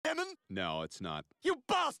fun? No, it's not. You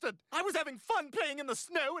bastard! I was having fun playing in the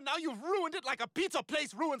snow, and now you've ruined it like a pizza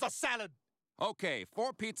place ruins a salad. Okay,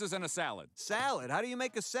 4 pizzas and a salad. Salad? How do you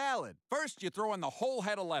make a salad? First, you throw in the whole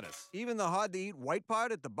head of lettuce. Even the hard-to-eat white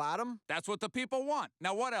part at the bottom? That's what the people want.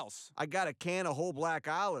 Now what else? I got a can of whole black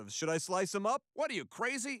olives. Should I slice them up? What are you,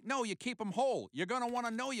 crazy? No, you keep them whole. You're gonna want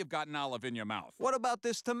to know you've got an olive in your mouth. What about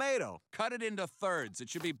this tomato? Cut it into thirds.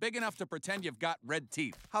 It should be big enough to pretend you've got red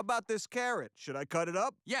teeth. How about this carrot? Should I cut it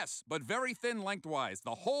up? Yes, but very thin lengthwise.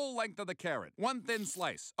 The whole length of the carrot. One thin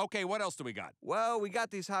slice. Okay, what else do we got? Well, we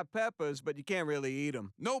got these hot peppers, but you can't really eat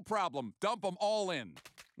them. No problem. Dump them all in.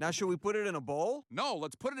 Now, should we put it in a bowl? No,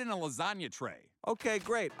 let's put it in a lasagna tray. Okay,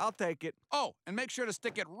 great. I'll take it. Oh, and make sure to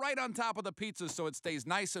stick it right on top of the pizza so it stays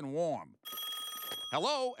nice and warm.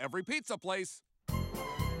 Hello, every pizza place.